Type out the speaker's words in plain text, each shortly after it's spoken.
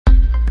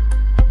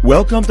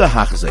Welcome to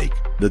Hachzik,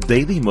 the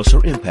Daily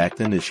Musar Impact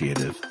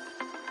Initiative.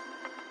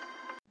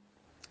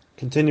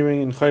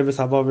 Continuing in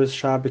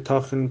Habitachon,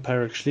 Habitachon,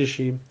 Perek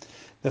Shlishi,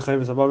 the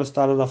Habitachon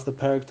started off the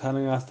Perek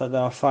telling us that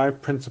there are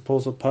 5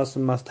 principles a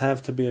person must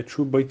have to be a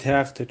true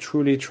boiteach, to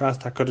truly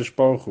trust HaKadosh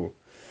Baruch Hu.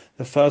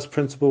 The first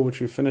principle, which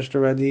we finished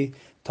already,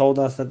 told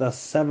us that there are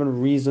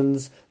 7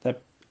 reasons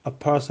that a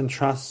person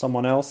trusts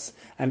someone else,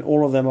 and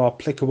all of them are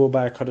applicable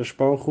by HaKadosh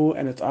Baruch Hu,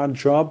 and it's our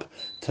job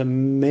to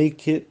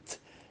make it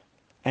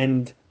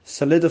and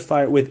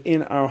solidify it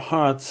within our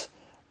hearts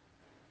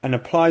and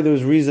apply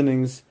those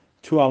reasonings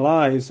to our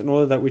lives in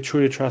order that we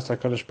truly trust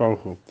HaKadosh Baruch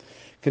Hu.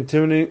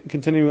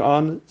 Continuing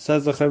on,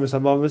 says the Chovos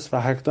HaLevavos,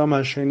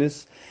 V'hakdama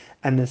Hashenis,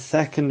 and the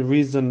second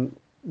reason,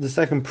 the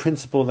second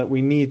principle that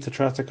we need to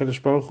trust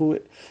HaKadosh Baruch Hu,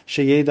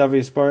 Sheyeda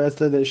v'Yisbar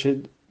Etzle, that it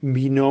should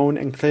be known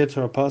and clear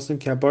to a person,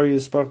 Ki Habari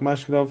Yisparach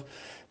Mashkadov,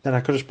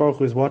 that HaKadosh Baruch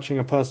Hu is watching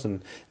a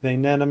person,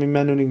 Ve'inena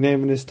mimenu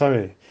nignev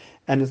v'nistareh,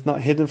 and it's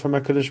not hidden from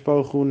HaKadosh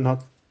Baruch Hu,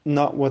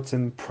 not what's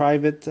in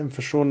private, and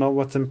for sure not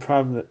what's in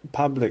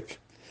public.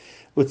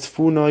 And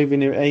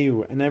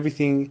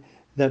everything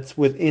that's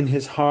within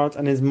his heart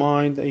and his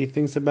mind that he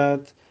thinks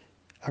about,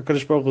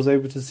 HaKadosh Baruch Hu is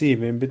able to see.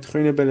 And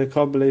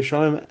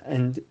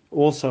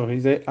also,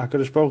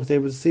 HaKadosh Baruch Hu is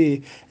able to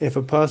see if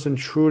a person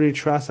truly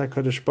trusts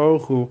HaKadosh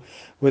Baruch Hu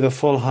with a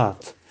full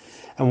heart.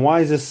 And why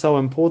is this so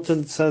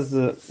important? Says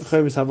the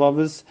Chovos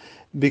HaLevavos,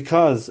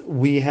 because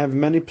we have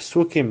many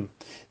psukim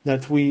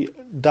that we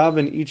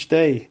daven each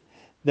day,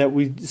 that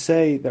we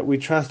say that we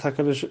trust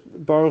HaKadosh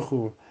Baruch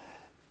Hu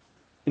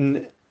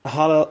in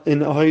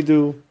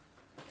Hoidu,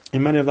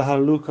 in many of the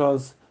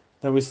Halalukas,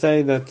 that we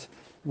say that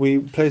we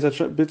place a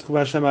Bitchu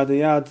Hashem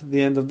Adiyat,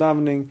 the end of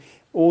davening,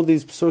 all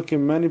these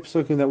psukim, many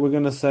psukim that we're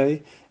going to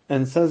say,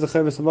 and says the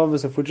Chovos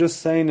HaLevavos, if we're just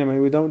saying them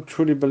and we don't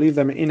truly believe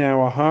them in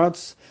our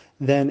hearts,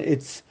 then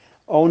it's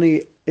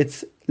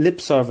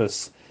lip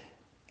service.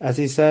 As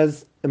he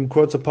says, and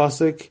quotes a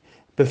pasuk,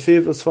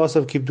 Befiv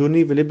usfasav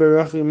kibduni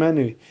v'liberach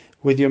imenu,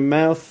 with your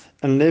mouth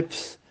and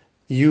lips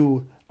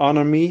you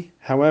honor me,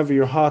 however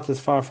your heart is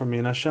far from me.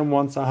 And Hashem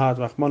wants our heart.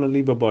 Hashem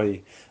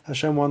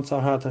wants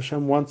our heart.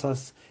 Hashem wants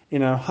us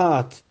in our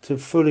heart to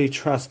fully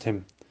trust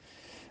Him.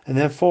 And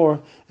therefore,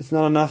 it's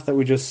not enough that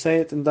we just say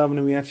it in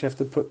davening. We actually have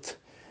to put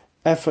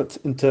effort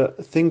into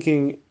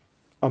thinking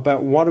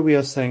about what we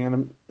are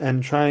saying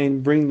and try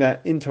and bring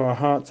that into our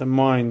hearts and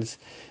minds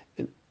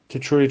to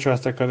truly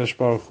trust HaKadosh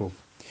Baruch Hu.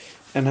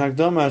 And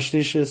Hagdama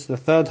Ashlishis, the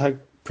third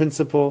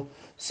principle,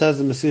 says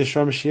the Messiah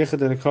Shom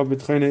Sheyechad and Ekov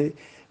B'tchonei,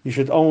 you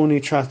should only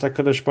trust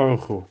HaKadosh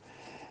Baruch Hu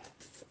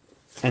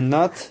and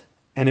not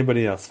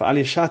anybody else. Do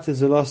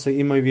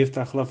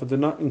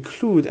not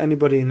include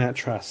anybody in that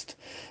trust.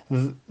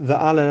 And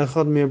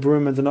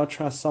do not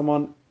trust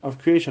someone of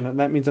creation, and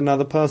that means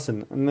another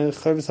person. And the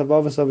Chovos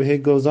HaLevavos over here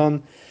goes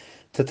on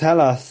to tell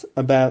us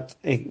about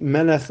a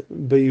Melech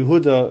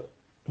Yehuda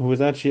who was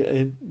actually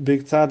a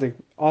big tzaddik,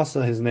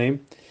 Asa his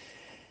name,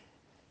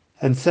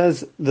 and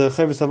says the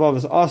Chovos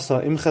HaLevavos,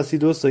 Asa im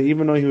Chasidusa,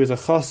 even though he was a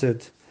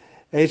chassid,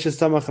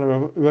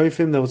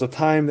 there was a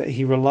time that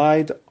he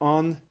relied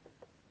on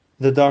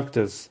the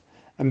doctors,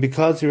 and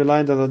because he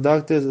relied on the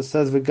doctors, it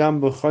says V'gam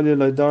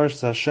b'chol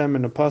yolei Hashem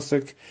in the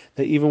pasuk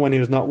that even when he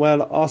was not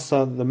well,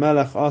 Asa, the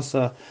Melech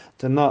Asa,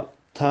 did not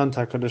turn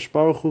to HaKadosh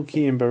Baruch Hu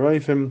ki im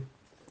beroifim,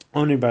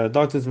 only by the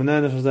doctors,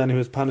 and he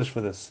was punished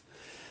for this.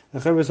 The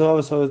Chovos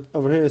HaLevavos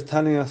over here is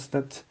telling us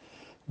that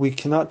we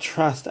cannot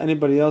trust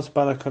anybody else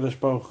but HaKadosh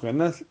Baruch Hu.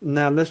 And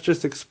now let's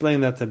just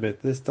explain that a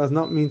bit. This does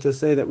not mean to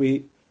say that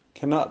we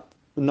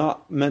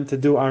not meant to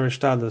do our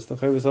ishtadlus. The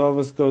Chovos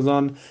HaLevavos goes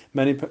on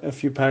a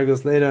few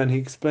paragraphs later, and he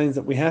explains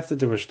that we have to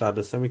do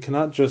ishtadlus, and we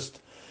cannot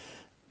just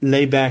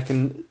lay back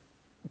and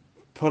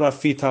put our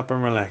feet up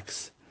and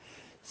relax.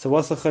 So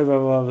what's the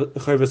Chovos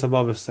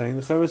HaLevavos saying?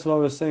 The Chovos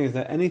HaLevavos is saying is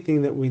that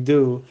anything that we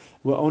do,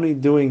 we're only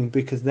doing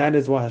because that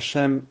is what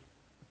Hashem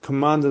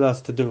commanded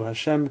us to do.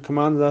 Hashem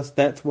commanded us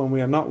that when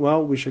we are not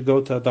well, we should go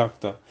to a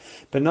doctor.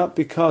 But not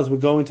because we're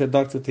going to a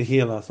doctor to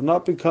heal us, or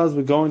not because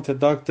we're going to a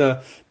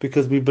doctor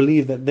because we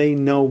believe that they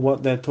know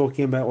what they're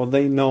talking about or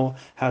they know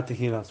how to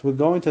heal us. We're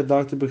going to a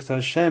doctor because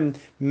Hashem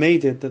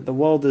made it that the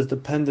world is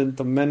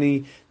dependent on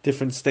many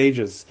different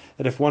stages.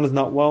 That if one is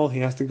not well, he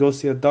has to go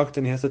see a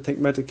doctor and he has to take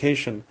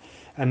medication.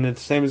 And the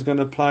same is going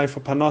to apply for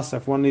panos.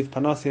 If one needs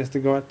panos, he has to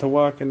go out to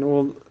work and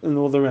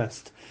all the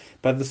rest.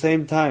 But at the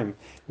same time,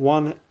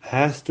 one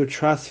has to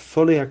trust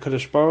fully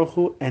HaKadosh Baruch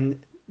Hu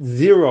and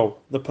zero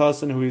the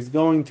person who is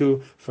going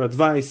to for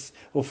advice,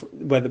 or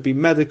whether it be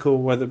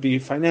medical, whether it be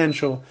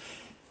financial.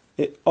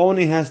 It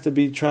only has to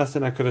be trust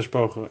in HaKadosh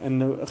Baruch Hu.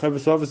 And the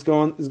Chovos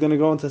HaLevavos is going to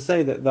go on to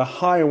say that the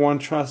higher one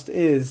trust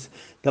is,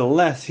 the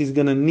less he's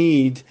going to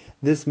need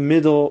this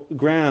middle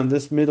ground,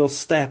 this middle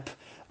step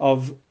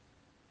of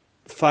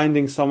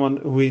finding someone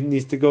who he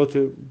needs to go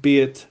to, be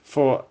it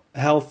for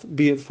health,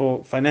 be it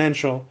for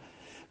financial.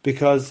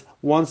 Because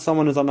once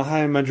someone is on a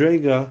higher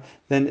madrega,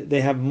 then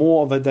they have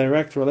more of a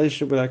direct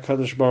relationship with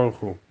HaKadosh Baruch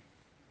Hu.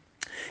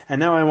 And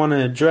now I want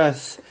to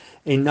address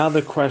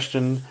another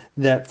question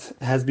that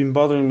has been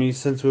bothering me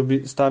since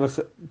we started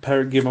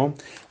Perek Gimel,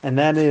 and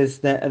that is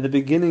that at the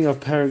beginning of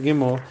Perek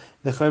Gimel,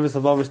 the Chovos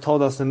HaLevavos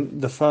told us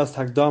in the first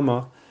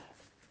Hakdama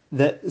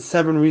that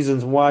 7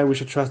 reasons why we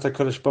should trust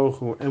HaKadosh Baruch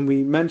Hu. And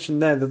we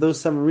mentioned there that those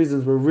 7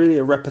 reasons were really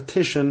a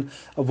repetition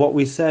of what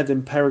we said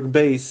in Perek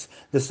Beis,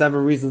 the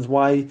 7 reasons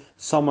why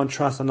someone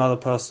trusts another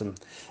person.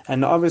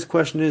 And the obvious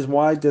question is,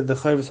 why did the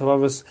Chovos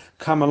HaLevavos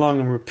come along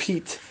and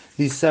repeat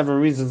these 7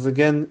 reasons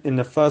again in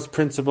the first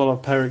principle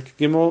of Perek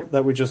Gimel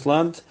that we just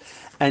learned?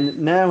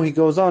 And now he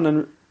goes on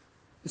and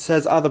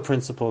says other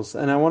principles.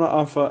 And I want to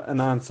offer an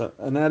answer.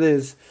 And that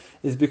is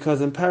because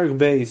in Perek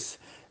Beis,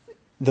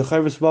 the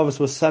Chovos HaLevavos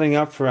was setting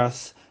up for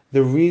us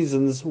the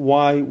reasons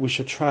why we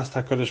should trust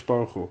HaKadosh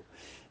Baruch Hu.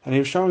 And he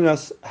was showing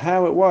us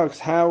how it works,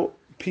 how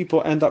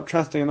people end up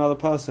trusting another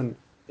person,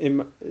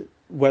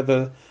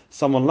 whether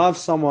someone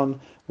loves someone,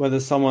 whether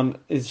someone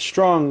is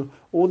strong.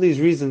 All these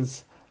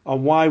reasons are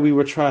why we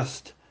would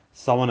trust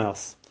someone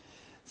else.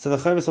 So the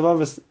Chovos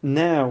HaLevavos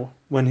now,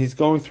 when he's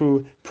going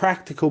through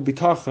practical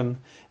bitachon,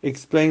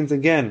 explains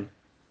again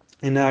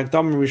in the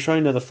Hakdama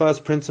Rishona, the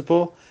first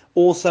principle,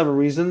 all 7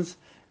 reasons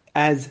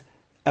as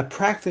a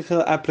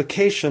practical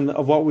application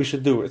of what we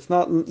should do. It's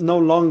no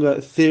longer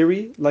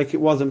theory like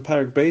it was in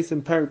Perek Beis.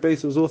 In Perek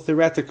Beis it was all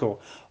theoretical.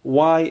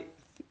 Why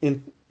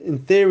in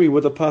theory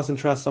would a person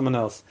trust someone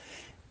else?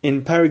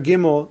 In Perek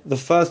Gimel, the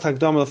first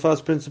Hakdama, the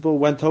first principle,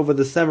 went over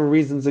the 7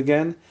 reasons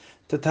again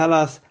to tell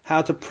us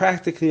how to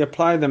practically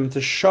apply them,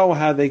 to show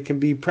how they can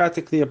be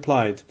practically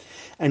applied.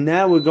 And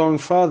now we're going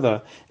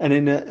further, and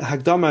in the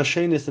Hakdama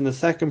Hashenis, in the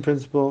second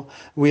principle,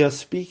 we are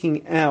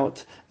speaking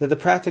out that the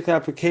practical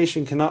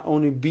application cannot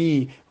only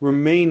be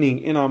remaining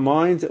in our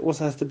minds, it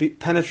also has to be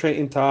penetrate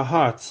into our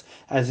hearts.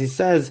 As he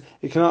says,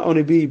 it cannot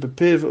only be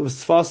bepiv of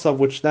svasav,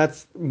 which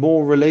that's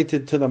more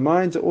related to the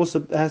minds, it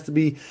also has to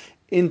be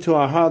into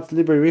our hearts.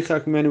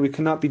 We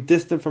cannot be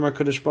distant from our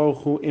HaKadosh Baruch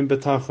Hu in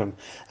Betachon.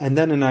 And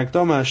then in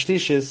Hakdama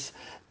Hashlishis,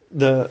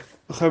 the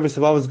Chovos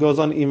HaLevavos goes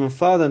on even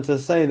further to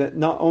say that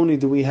not only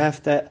do we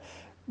have to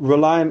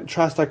rely and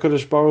trust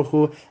HaKadosh Baruch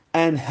Hu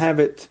and have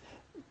it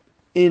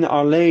in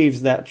our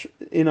lives, that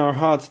in our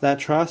hearts, that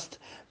trust,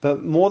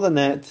 but more than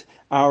that,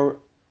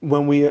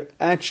 when we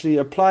actually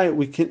apply it,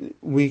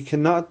 we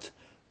cannot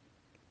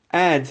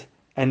add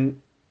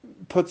and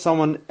put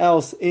someone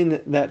else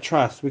in that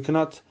trust. We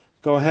cannot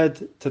go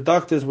ahead to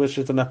doctors, which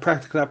is a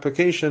practical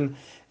application,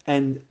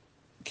 and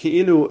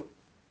ki'ilu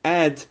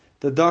add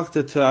the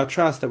doctor to our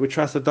trust, that we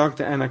trust the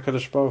doctor and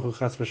HaKadosh Baruch Hu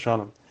chas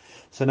v'shalom.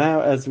 So now,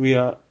 as we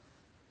are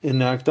in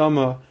the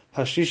Hakdama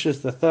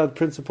Hashishis, the third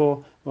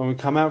principle, when we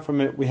come out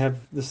from it, we have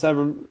the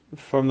 7,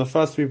 from the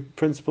first 3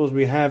 principles,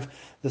 we have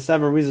the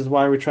 7 reasons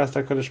why we trust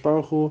HaKadosh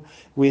Baruch Hu.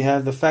 We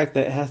have the fact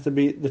that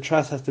the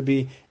trust has to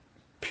be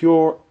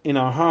pure in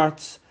our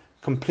hearts,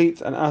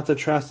 complete and utter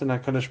trust in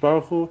HaKadosh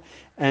Baruch Hu.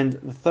 And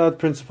the third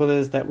principle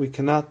is that we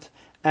cannot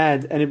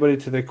add anybody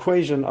to the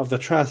equation of the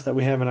trust that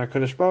we have in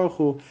HaKadosh Baruch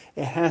Hu.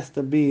 It has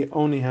to be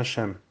only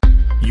Hashem.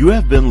 You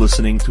have been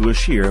listening to a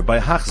shiur by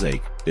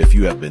Hachzeik. If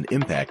you have been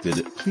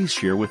impacted, please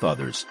share with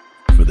others.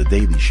 For the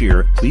daily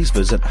shiur, please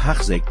visit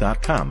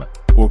Hachzeik.com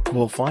or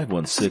call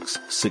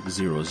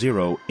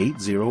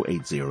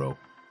 516-600-8080.